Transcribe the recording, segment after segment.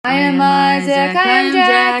I am Isaac, I am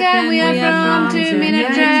Jack, and we are from 2 Minute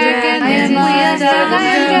Jack, and this is Isaac, I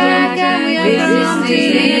am Jack, and we are from 2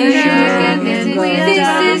 Minute Jack, and this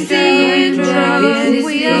is the intro,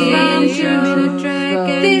 we are from 2 Minute Jack,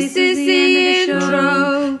 this is the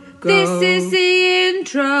intro, this is the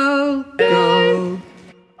intro. Go.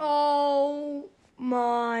 Oh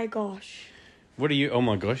my gosh. What are you, oh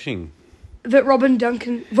my goshing? That Robert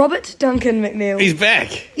Duncan McNeil. He's back.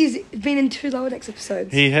 He's been in 2 Lower Decks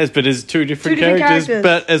episodes. He has, but as two different characters,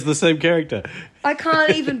 but as the same character. I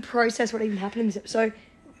can't even process what even happened in this episode.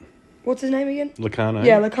 What's his name again? Locarno.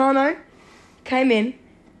 Yeah, Locarno came in,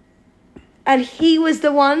 and he was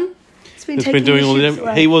the one that's been doing all the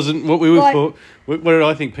the. He wasn't what we were for. What did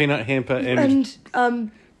I think? Peanut Hamper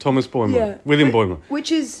and Thomas Boimler. Yeah, William Boimler.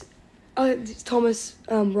 Which is Thomas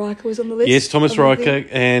Riker was on the list. Yes, Thomas Riker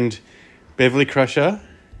and Beverly Crusher.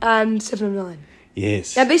 And 7 of 9.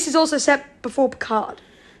 Yes. Now this is also set before Picard.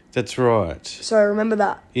 That's right. So remember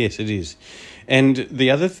that. Yes, it is. And the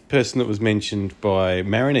other person that was mentioned by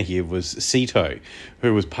Mariner here was Sito,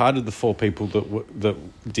 who was part of the 4 people that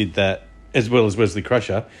did that, as well as Wesley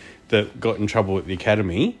Crusher, that got in trouble at the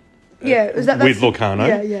Academy. Yeah, with Locarno.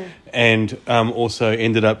 Yeah. And also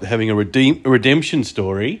ended up having a redemption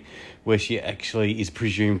story where she actually is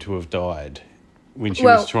presumed to have died when she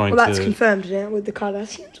was trying to... Well, that's confirmed now with the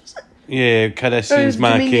Cardassians, was it? Yeah, Cardassians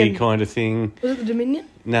Marquee kind of thing. Was it the Dominion?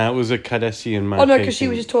 No, it was a Cardassian Marquee. Oh, no, because she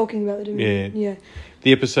was just talking about the Dominion. Yeah.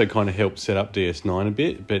 The episode kind of helped set up DS9 a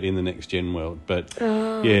bit, but in the Next Gen world. But,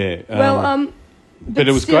 yeah. But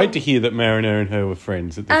it was great to hear that Mariner and her were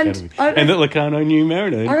friends at the Academy. And that Locarno knew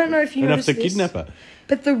Mariner. I don't know if you enough noticed to kidnap her.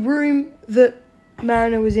 But the room that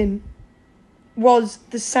Mariner was in was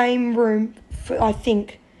the same room, I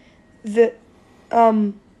think, that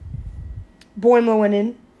Boimler went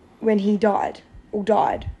in when he died. Or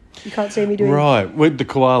died. You can't see me doing it. Right, with the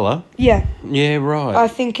koala. Yeah. Yeah, right. I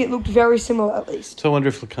think it looked very similar, at least. So I wonder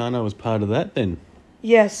if Locarno was part of that then.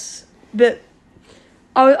 Yes, but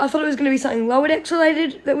I thought it was going to be something Lower Decks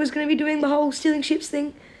related that was going to be doing the whole stealing ships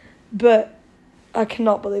thing, but I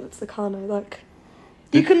cannot believe it's Locarno. Like,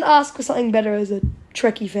 you couldn't ask for something better as a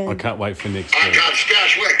Trekkie fan. I can't wait for next I week. got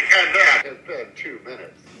Stashwick, and that has been 2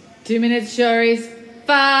 minutes. 2 minutes, Shories.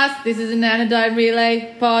 Fast. This is an Anodyne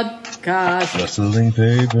Relay podcast. Rustling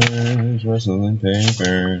papers, rustling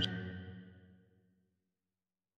papers.